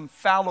likely some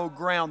fallow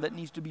ground that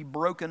needs to be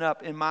broken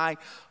up in my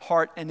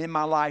heart and in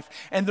my life.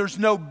 And there's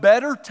no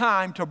better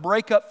time to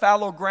break up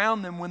fallow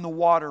ground than when the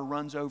water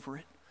runs over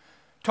it.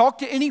 Talk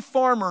to any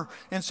farmer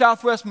in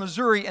southwest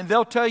Missouri and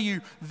they'll tell you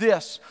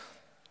this: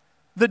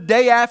 the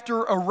day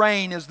after a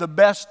rain is the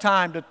best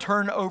time to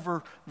turn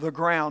over the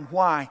ground.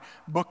 Why?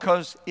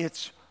 Because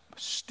it's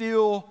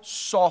still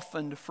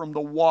softened from the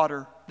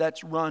water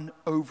that's run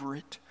over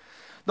it.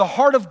 The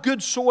heart of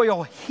good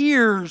soil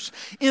hears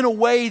in a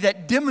way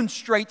that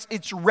demonstrates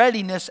its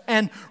readiness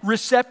and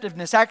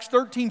receptiveness. Acts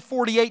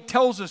 13:48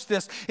 tells us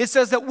this. It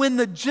says that when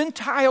the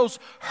Gentiles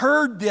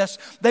heard this,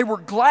 they were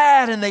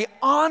glad and they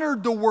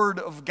honored the word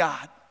of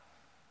God.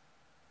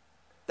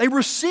 They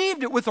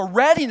received it with a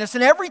readiness.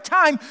 And every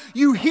time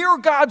you hear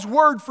God's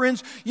word,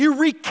 friends, you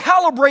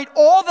recalibrate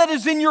all that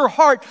is in your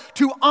heart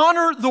to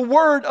honor the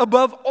word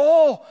above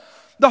all.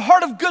 The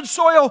heart of good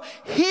soil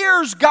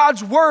hears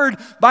God's word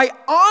by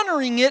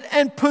honoring it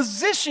and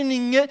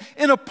positioning it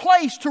in a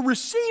place to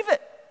receive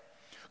it.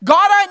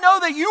 God, I know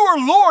that you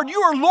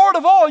are Lord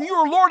of all, and you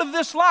are Lord of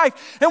this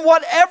life. And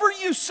whatever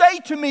you say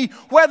to me,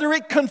 whether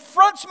it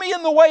confronts me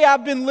in the way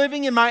I've been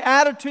living, in my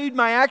attitude,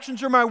 my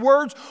actions, or my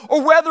words,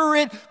 or whether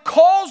it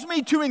calls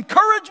me to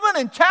encouragement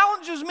and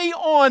challenges me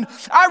on,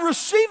 I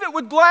receive it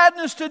with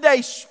gladness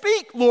today.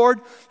 Speak, Lord,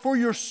 for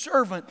your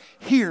servant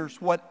hears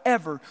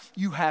whatever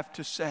you have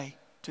to say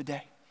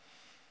today.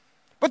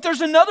 But there's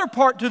another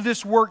part to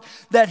this work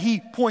that he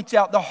points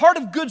out. The heart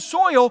of good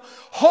soil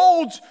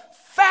holds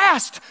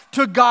fast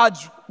to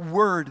God's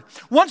word.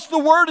 Once the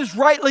word is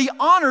rightly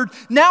honored,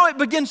 now it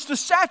begins to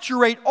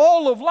saturate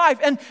all of life.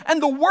 And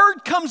the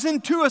word comes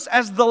into us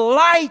as the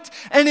light,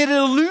 and it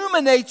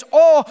illuminates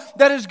all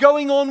that is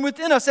going on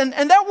within us. And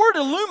that word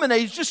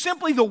illuminate is just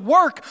simply the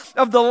work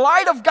of the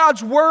light of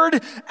God's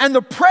word and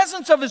the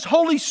presence of his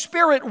Holy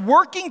Spirit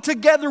working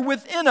together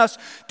within us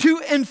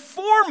to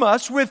inform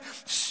us with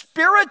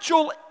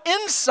spiritual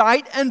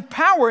insight and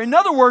power. In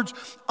other words,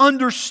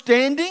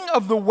 understanding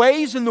of the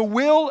ways and the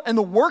will and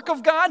the work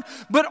of God,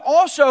 but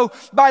also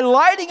by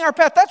lighting our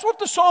path. That's what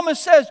the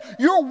psalmist says.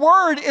 Your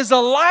word is a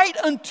light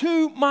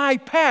unto my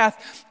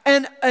path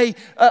and a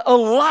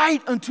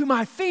light unto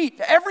my feet.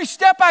 Every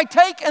step I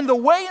take and the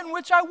way in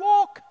which I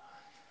walk.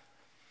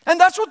 And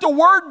that's what the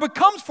word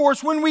becomes for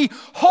us when we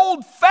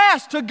hold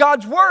fast to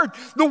God's word.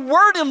 The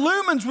word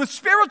illumines with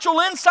spiritual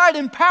insight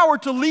and power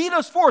to lead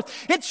us forth.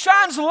 It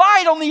shines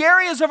light on the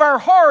areas of our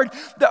heart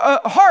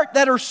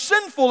that are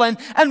sinful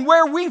and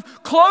where we've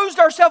closed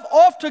ourselves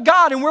off to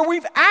God, and where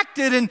we've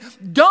acted and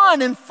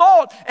done and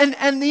thought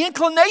and the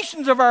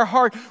inclinations of our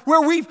heart,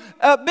 where we've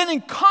been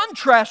in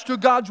contrast to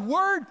God's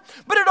word.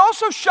 But it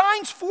also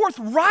shines forth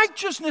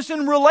righteousness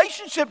in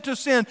relationship to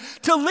sin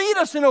to lead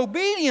us in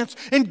obedience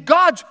in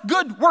God's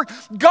good work.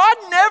 God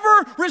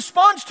never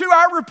responds to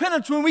our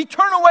repentance when we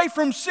turn away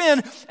from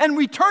sin and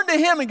we turn to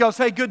him and goes,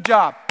 hey, good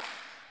job,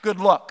 good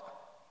luck.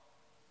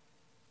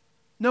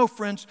 No,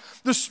 friends,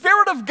 the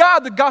Spirit of God,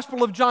 the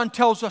Gospel of John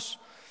tells us,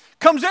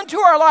 comes into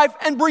our life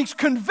and brings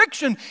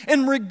conviction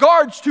in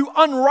regards to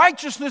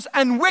unrighteousness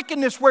and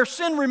wickedness where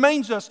sin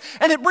remains us.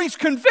 And it brings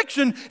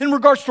conviction in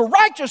regards to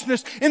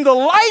righteousness in the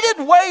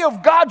lighted way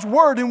of God's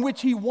word in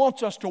which he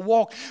wants us to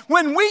walk.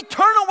 When we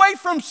turn away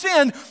from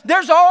sin,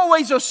 there's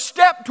always a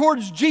step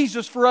towards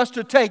Jesus for us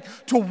to take,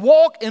 to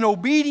walk in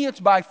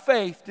obedience by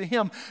faith to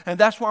him. And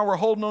that's why we're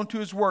holding on to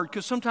his word,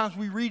 because sometimes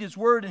we read his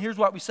word and here's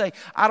what we say: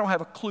 I don't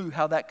have a clue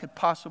how that could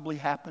possibly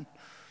happen.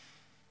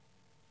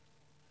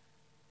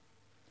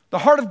 The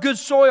heart of good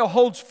soil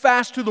holds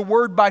fast to the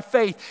word by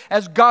faith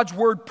as God's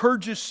word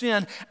purges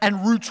sin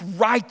and roots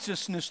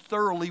righteousness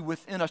thoroughly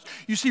within us.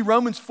 You see,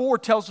 Romans 4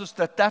 tells us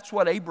that that's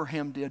what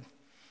Abraham did.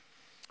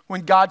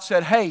 When God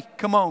said, hey,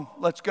 come on,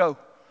 let's go.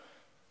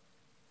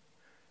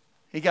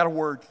 He got a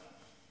word.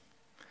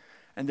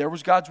 And there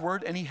was God's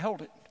word, and he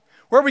held it.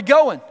 Where are we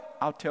going?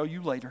 I'll tell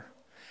you later.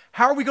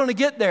 How are we going to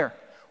get there?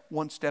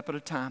 One step at a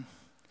time.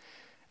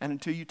 And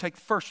until you take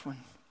the first one,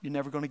 you're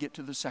never going to get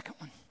to the second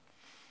one.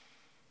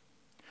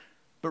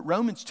 But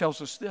Romans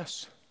tells us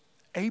this: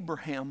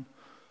 Abraham,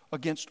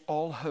 against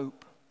all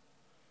hope,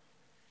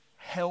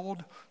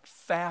 held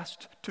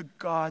fast to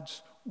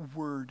God's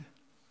word.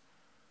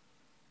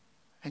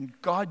 And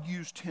God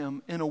used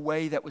him in a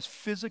way that was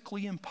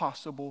physically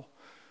impossible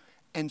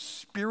and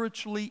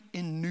spiritually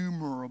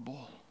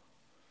innumerable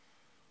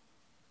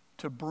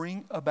to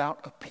bring about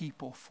a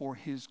people for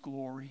His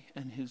glory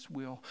and His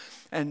will.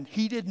 And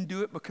He didn't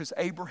do it because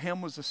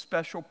Abraham was a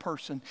special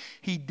person.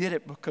 He did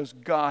it because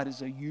God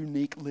is a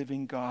unique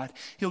living God.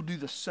 He'll do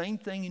the same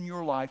thing in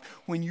your life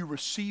when you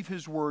receive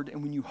His word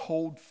and when you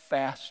hold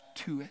fast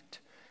to it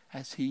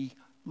as He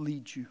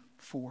leads you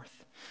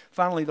forth.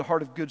 Finally, the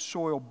heart of good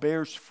soil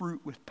bears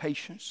fruit with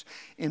patience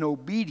in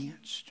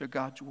obedience to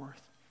God's word.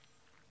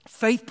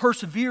 Faith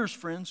perseveres,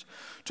 friends,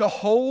 to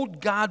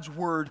hold God's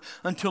word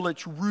until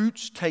its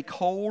roots take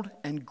hold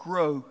and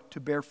grow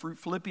to bear fruit.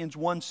 Philippians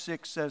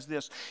 1:6 says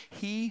this,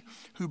 He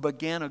who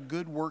began a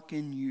good work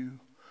in you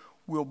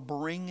will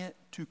bring it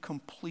to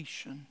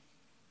completion.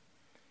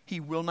 He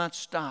will not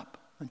stop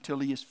until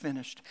He is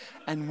finished.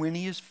 And when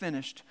He is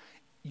finished,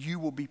 you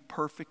will be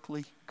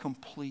perfectly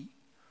complete.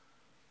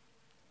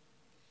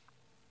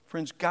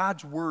 Friends,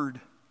 God's word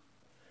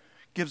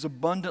gives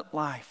abundant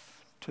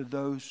life to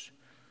those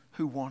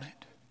who want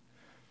it,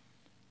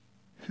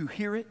 who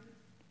hear it,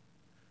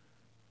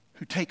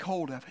 who take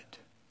hold of it,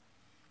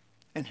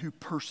 and who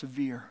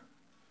persevere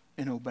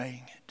in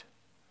obeying it.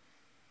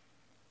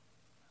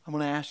 I'm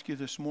going to ask you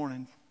this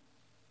morning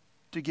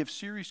to give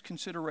serious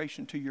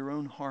consideration to your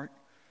own heart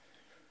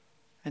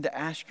and to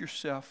ask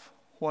yourself,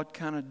 what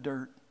kind of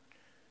dirt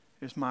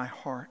is my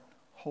heart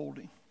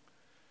holding?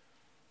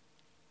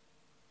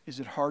 Is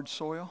it hard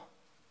soil?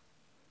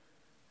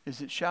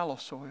 Is it shallow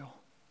soil?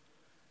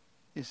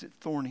 Is it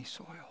thorny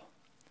soil?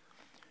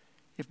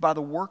 If by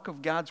the work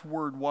of God's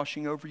word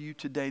washing over you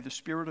today, the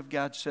Spirit of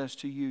God says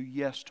to you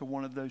yes to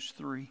one of those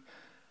three,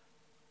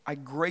 I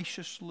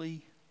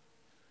graciously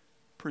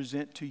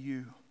present to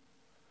you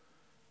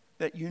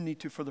that you need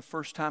to, for the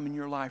first time in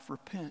your life,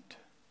 repent.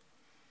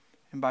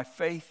 And by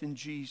faith in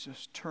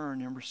Jesus,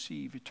 turn and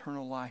receive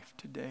eternal life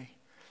today.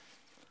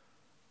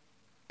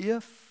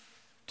 If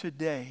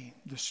today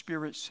the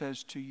Spirit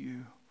says to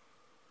you,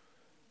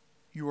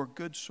 you are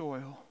good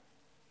soil,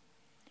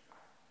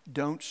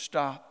 don't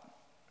stop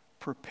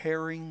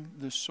preparing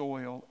the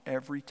soil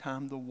every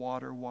time the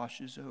water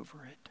washes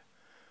over it.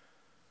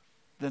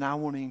 Then I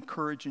want to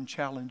encourage and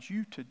challenge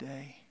you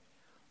today.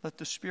 Let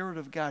the Spirit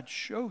of God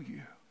show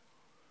you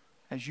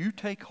as you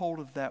take hold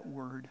of that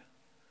word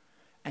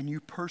and you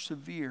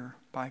persevere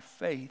by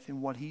faith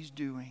in what He's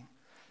doing.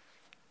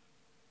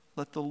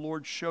 Let the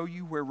Lord show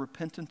you where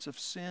repentance of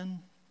sin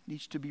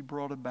needs to be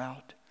brought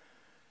about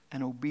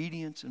and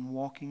obedience and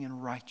walking in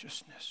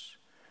righteousness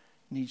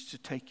needs to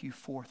take you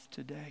forth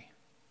today.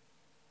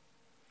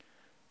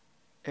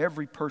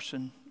 Every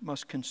person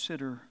must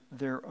consider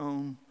their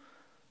own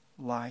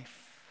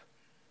life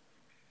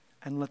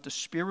and let the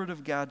Spirit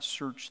of God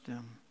search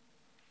them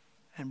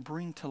and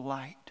bring to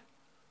light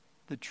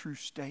the true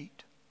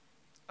state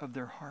of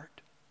their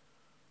heart.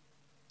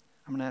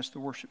 I'm going to ask the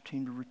worship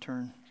team to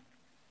return.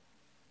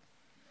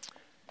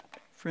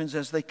 Friends,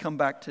 as they come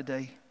back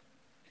today,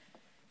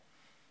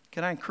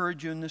 can I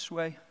encourage you in this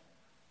way?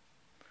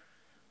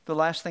 The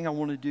last thing I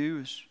want to do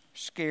is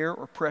scare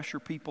or pressure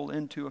people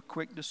into a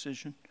quick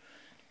decision.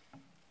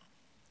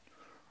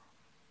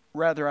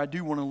 Rather, I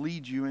do want to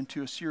lead you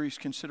into a serious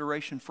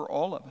consideration for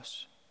all of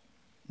us.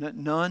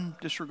 None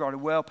disregarded.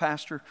 Well,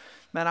 Pastor,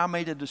 man, I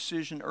made a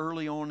decision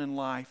early on in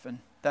life, and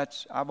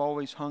I've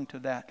always hung to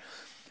that.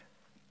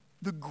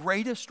 The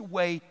greatest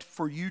way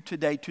for you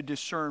today to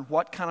discern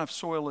what kind of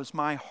soil is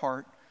my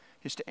heart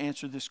is to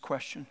answer this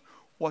question.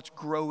 What's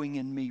growing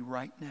in me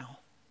right now?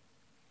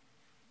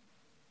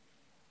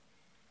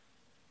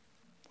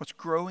 What's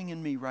growing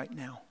in me right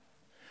now?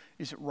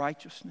 Is it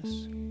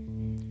righteousness?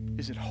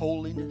 Is it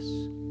holiness?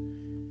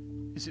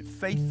 Is it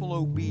faithful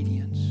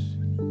obedience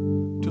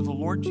to the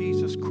Lord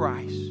Jesus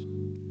Christ?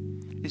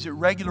 Is it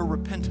regular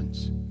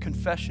repentance,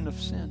 confession of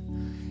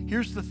sin?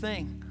 Here's the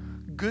thing.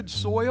 Good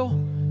soil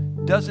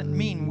doesn't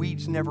mean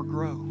weeds never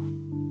grow.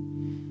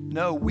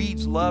 No,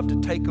 weeds love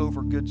to take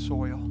over good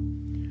soil.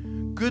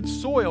 Good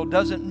soil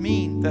doesn't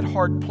mean that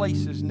hard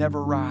places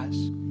never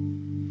rise.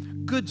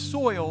 Good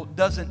soil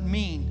doesn't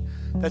mean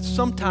that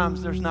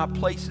sometimes there's not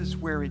places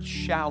where it's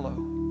shallow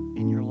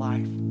in your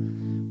life.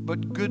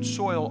 But good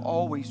soil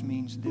always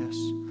means this,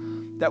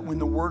 that when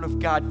the Word of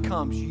God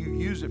comes, you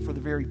use it for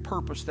the very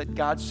purpose that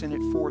God sent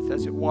it forth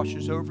as it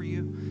washes over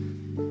you,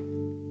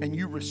 and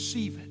you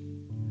receive it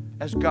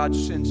as God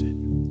sends it.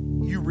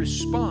 You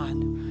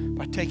respond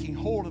by taking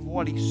hold of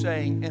what He's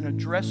saying and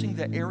addressing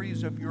the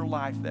areas of your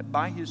life that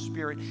by His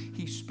Spirit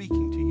He's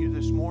speaking to you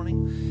this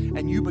morning,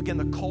 and you begin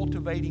the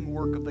cultivating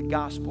work of the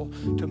gospel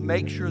to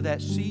make sure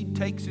that seed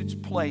takes its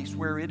place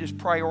where it is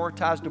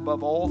prioritized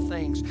above all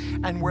things,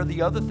 and where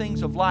the other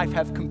things of life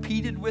have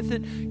competed with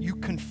it, you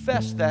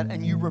confess that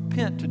and you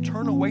repent to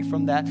turn away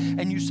from that,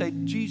 and you say,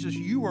 Jesus,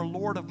 you are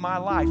Lord of my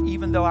life,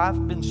 even though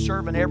I've been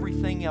serving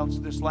everything else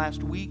this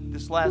last week,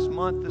 this last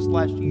month, this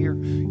last year.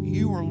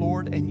 You are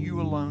Lord and you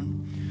alone.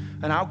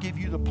 And I'll give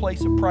you the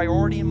place of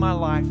priority in my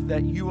life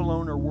that you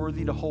alone are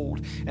worthy to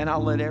hold. And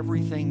I'll let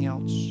everything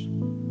else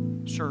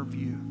serve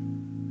you.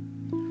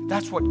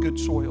 That's what good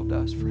soil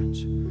does,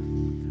 friends.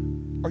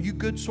 Are you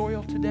good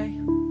soil today?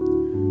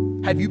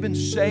 Have you been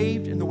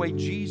saved in the way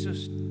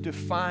Jesus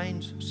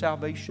defines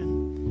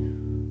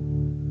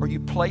salvation? Are you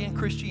playing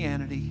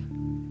Christianity,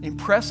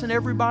 impressing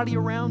everybody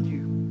around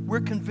you?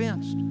 We're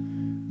convinced,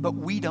 but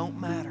we don't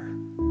matter.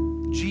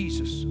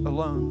 Jesus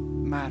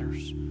alone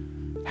matters.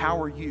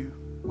 How are you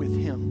with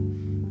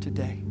Him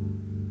today?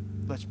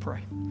 Let's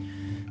pray.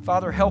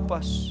 Father, help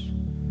us.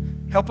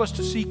 Help us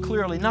to see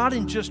clearly, not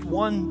in just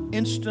one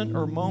instant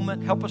or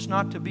moment. Help us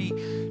not to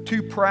be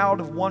too proud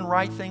of one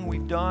right thing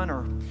we've done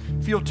or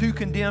feel too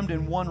condemned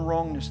in one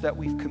wrongness that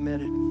we've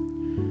committed.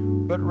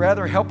 But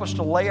rather, help us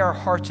to lay our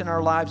hearts and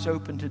our lives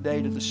open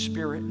today to the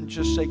Spirit and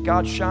just say,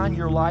 God, shine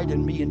your light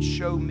in me and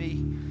show me.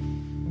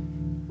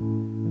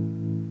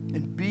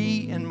 And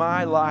be in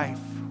my life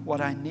what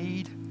I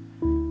need.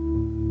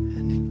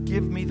 And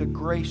give me the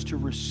grace to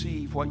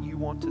receive what you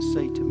want to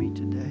say to me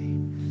today.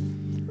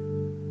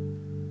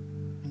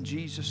 In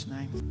Jesus'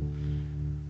 name.